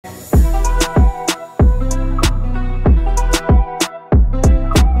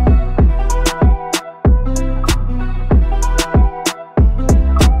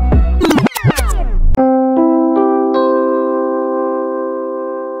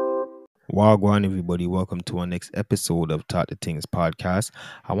Wagwan, everybody. Welcome to our next episode of Talk the Things podcast.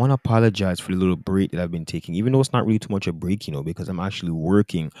 I want to apologize for the little break that I've been taking, even though it's not really too much a break, because I'm actually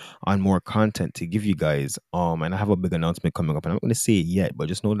working on more content to give you guys. And I have a big announcement coming up, and I'm not going to say it yet, but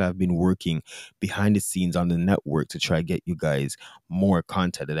just know that I've been working behind the scenes on the network to try to get you guys more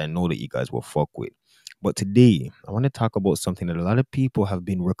content that I know that you guys will fuck with. But today, I want to talk about something that a lot of people have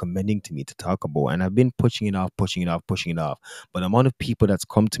been recommending to me to talk about, and I've been pushing it off, pushing it off, pushing it off. But the amount of people that's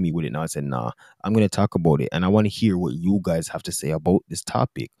come to me with it now, I said, nah, I'm going to talk about it. And I want to hear what you guys have to say about this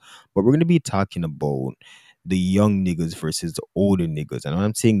topic. But we're going to be talking about the young niggas versus the older niggas. And when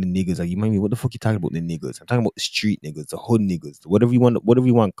I'm saying the niggas, like, you might mean, what the fuck you talking about the niggas? I'm talking about the street niggas, the hood niggas, whatever you want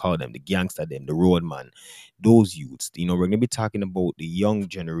to call them, the gangster them, the road man, those youths. We're going to be talking about the young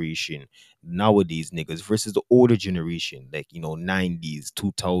generation nowadays niggas versus the older generation, like, 90s,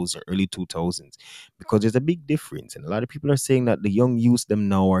 2000, early 2000s, because there's a big difference. And a lot of people are saying that the young youths them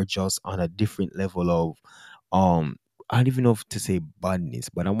now are just on a different level of um I don't even know if to say badness,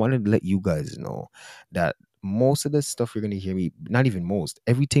 but I wanted to let you guys know that most of the stuff you're gonna hear me, not even most,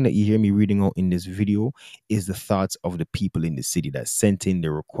 everything that you hear me reading out in this video is the thoughts of the people in the city that sent in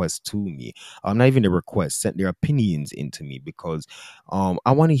the request to me. Not even the request, sent their opinions into me, because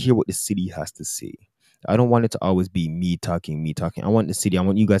I want to hear what the city has to say. I don't want it to always be me talking, me talking. I want the city, I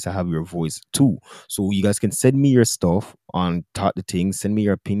want you guys to have your voice too. So you guys can send me your stuff on Talk the Things, send me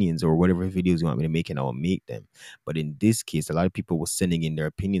your opinions or whatever videos you want me to make, and I'll make them. But in this case, a lot of people were sending in their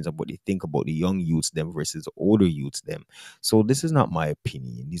opinions of what they think about the young youths them versus the older youths them. So this is not my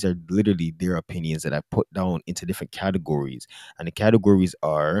opinion. These are literally their opinions that I put down into different categories. And the categories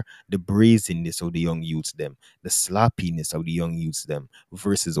are the brazenness of the young youths them, the sloppiness of the young youths them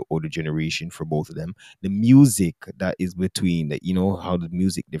versus the older generation for both of them, the music that is between that, how the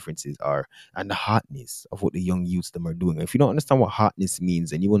music differences are, and the hotness of what the young youths them are doing. If you don't understand what hotness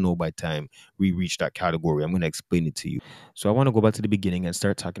means, then you will know by time we reach that category. I'm going to explain it to you. So I want to go back to the beginning and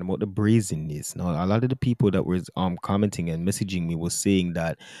start talking about the brazenness. Now, a lot of the people that was commenting and messaging me was saying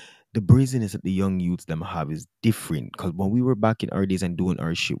that the brazenness that the young youths them have is different, because when we were back in our days and doing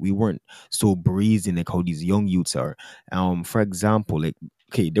our shit, we weren't so brazen like how these young youths are. For example, like,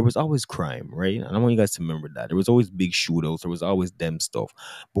 okay, there was always crime, right? And I want you guys to remember that there was always big shootouts, there was always them stuff.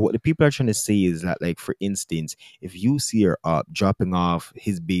 But what the people are trying to say is that, like, for instance, if you see her up dropping off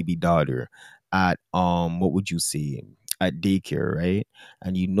his baby daughter at what would you say, at daycare, right?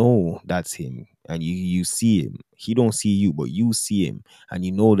 And you know that's him, and you see him, he don't see you, but you see him, and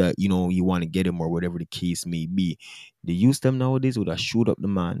you know that you want to get him or whatever the case may be. They use them nowadays would have shoot up the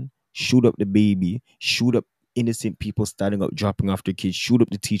man, shoot up the baby, shoot up innocent people standing up dropping off their kids, shoot up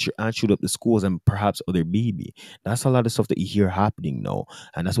the teacher, and shoot up the schools, and perhaps other baby. That's a lot of stuff that you hear happening now,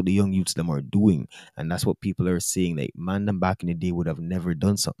 and that's what the young youths them are doing. And that's what people are saying, like, man, them back in the day would have never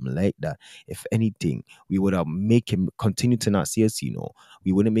done something like that. If anything, we would have make him continue to not see us.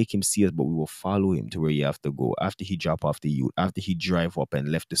 We wouldn't make him see us, but we will follow him to where he have to go after he drop off the youth, after he drive up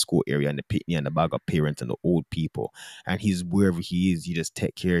and left the school area and the pitney and the bag of parents and the old people, and he's wherever he is, you just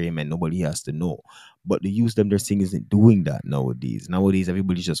take care of him and nobody has to know. But the youth them they're saying isn't doing that nowadays. Nowadays,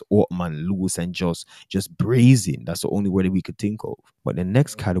 everybody's just man loose and just brazen. That's the only word that we could think of. But the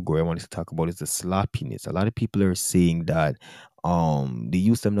next category I wanted to talk about is the sloppiness. A lot of people are saying that the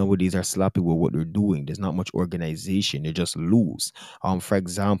youth them nowadays are sloppy with what they're doing. There's not much organization, they're just loose. For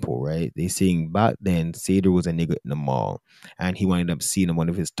example, right, they saying back then, say there was a nigga in the mall and he ended up seeing one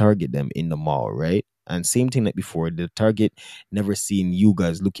of his target them in the mall, right? And same thing like before, the target never seen you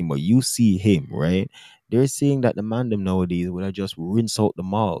guys looking, but you see him, right? They're saying that the man them nowadays would have just rinse out the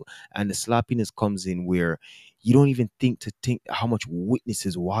mall, and the sloppiness comes in where you don't even think how much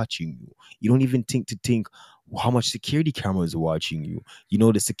witnesses watching you. You don't even think how much security cameras are watching you.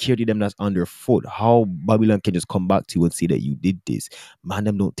 The security them that's underfoot. How Babylon can just come back to you and say that you did this. Man,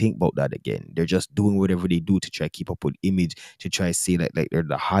 them don't think about that again. They're just doing whatever they do to try to keep up with image, to try to say like they're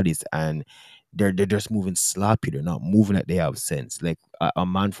the hottest, and they're just moving sloppy. They're not moving like they have sense. Like a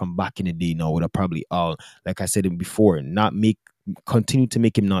man from back in the day now would have probably all, like I said before, not make continue to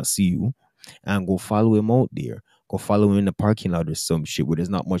make him not see you, and go follow him out there. Go follow him in the parking lot or some shit where there's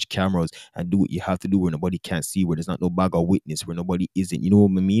not much cameras, and do what you have to do where nobody can't see, where there's not no bag of witness, where nobody isn't. You know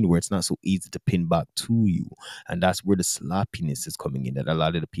what I mean? Where it's not so easy to pin back to you. And that's where the sloppiness is coming in. That a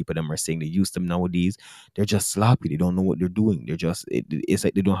lot of the people them are saying they use them nowadays. They're just sloppy. They don't know what they're doing. It's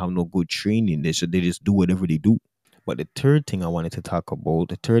like they don't have no good training. They just do whatever they do. But the third thing I wanted to talk about,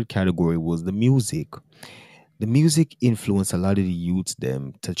 the third category, was the music. The music influenced a lot of the youths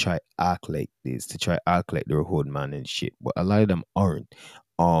them to try act like this, to try act like they're a hood man and shit. But a lot of them aren't.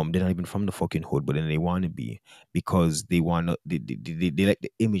 they're not even from the fucking hood, but then they want to be because they want to they like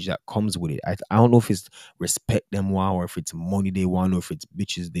the image that comes with it. I don't know if it's respect them want, or if it's money they want, or if it's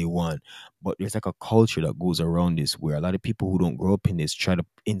bitches they want, but there's like a culture that goes around this where a lot of people who don't grow up in this try to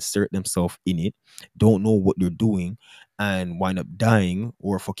insert themselves in it, don't know what they're doing, and wind up dying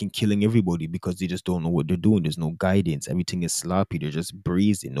or fucking killing everybody because they just don't know what they're doing. There's no guidance, everything is sloppy, they're just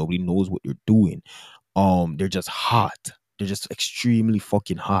brazen, nobody knows what they're doing. They're just hot. They're just extremely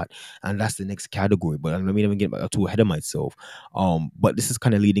fucking hot, and that's the next category. But let me not even get too ahead of myself. But this is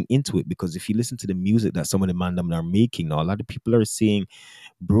kind of leading into it, because if you listen to the music that some of the man them are making now, a lot of people are saying,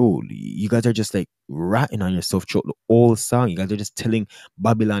 bro, you guys are just like ratting on yourself throughout the whole song. You guys are just telling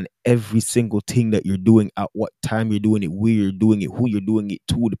Babylon every single thing that you're doing, at what time you're doing it, where you're doing it, who you're doing it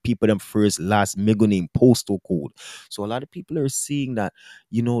to, the people them first, last, middle name, postal code. So a lot of people are seeing that,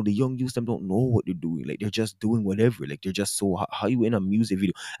 the young youth them don't know what they're doing. Like, they're just doing whatever. Like, they're just so how you in a music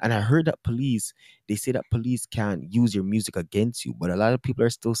video. And I heard that they say that police can't use your music against you, but a lot of people are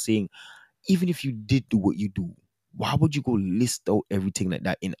still saying, even if you did do what you do, why would you go list out everything like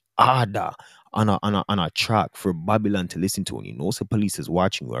that in order on a track for Babylon to listen to? And so police is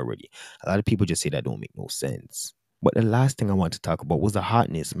watching you already. A lot of people just say that don't make no sense. But the last thing I want to talk about was the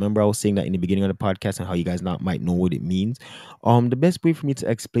hotness. Remember, I was saying that in the beginning of the podcast and how you guys not might know what it means. The best way for me to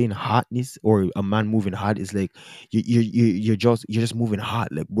explain hotness or a man moving hot is like you're just moving hot.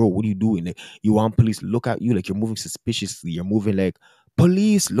 Like, bro, what are you doing? Like, you want police to look at you, like you're moving suspiciously. You're moving like,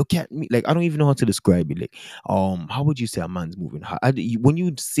 police, look at me. Like, I don't even know how to describe it. Like, how would you say a man's moving hot? When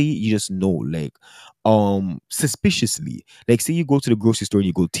you say it, you just know, like, suspiciously. Like, say you go to the grocery store and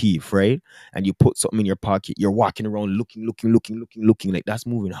you go thief, right? And you put something in your pocket. You're walking around looking. Like, that's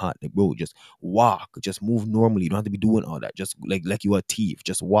moving hot. Like, bro, just walk, just move normally. You don't have to be doing all that. Just like you are a thief.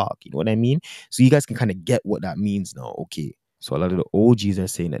 Just walk. You know what I mean? So you guys can kind of get what that means now. Okay. So a lot of the OGs are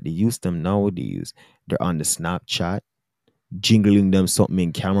saying that they use them nowadays. They're on the Snapchat, jingling them something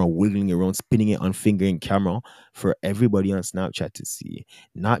in camera, wiggling around, spinning it on finger in camera for everybody on Snapchat to see.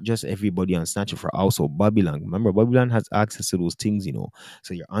 Not just everybody on Snapchat, for also Babylon. Remember, Babylon has access to those things,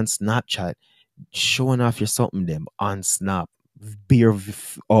 So you're on Snapchat showing off your something them on Snap, video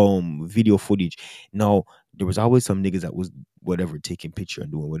footage. Now, there was always some niggas that was whatever taking picture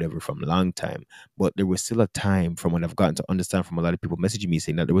and doing whatever from a long time, but there was still a time, from what I've gotten to understand from a lot of people messaging me,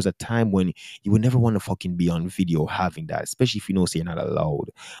 saying that there was a time when you would never want to fucking be on video having that, especially if say you're not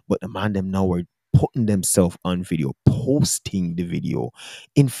allowed. But the man them now are putting themselves on video, posting the video.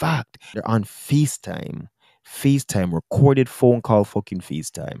 In fact, they're on FaceTime, recorded phone call, fucking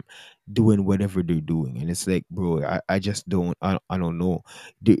FaceTime, doing whatever they're doing. And it's like, bro, I just I don't know.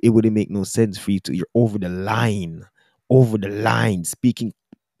 It wouldn't make no sense for you're over the line, speaking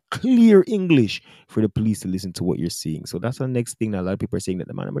clear English for the police to listen to what you're saying. So that's the next thing that a lot of people are saying, that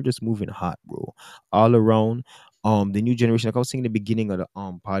the man are just moving hot, bro, all around. The new generation, like I was saying in the beginning of the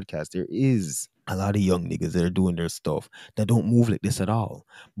podcast, there is a lot of young niggas that are doing their stuff that don't move like this at all.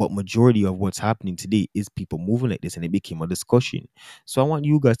 But majority of what's happening today is people moving like this, and it became a discussion. So I want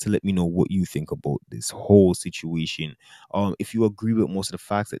you guys to let me know what you think about this whole situation. If you agree with most of the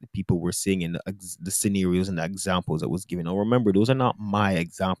facts that the people were saying in the scenarios and the examples that was given. Now remember, those are not my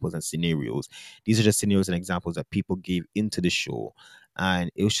examples and scenarios. These are just scenarios and examples that people gave into the show.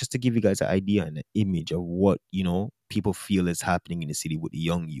 And it was just to give you guys an idea and an image of what, people feel is happening in the city with the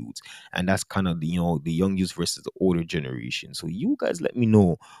young youths. And that's kind of the young youths versus the older generation. So you guys let me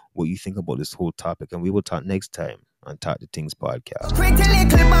know what you think about this whole topic. And we will talk next time on Talk the Things podcast. Pretty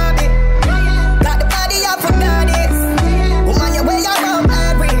little Bobby, got the body of a goddess.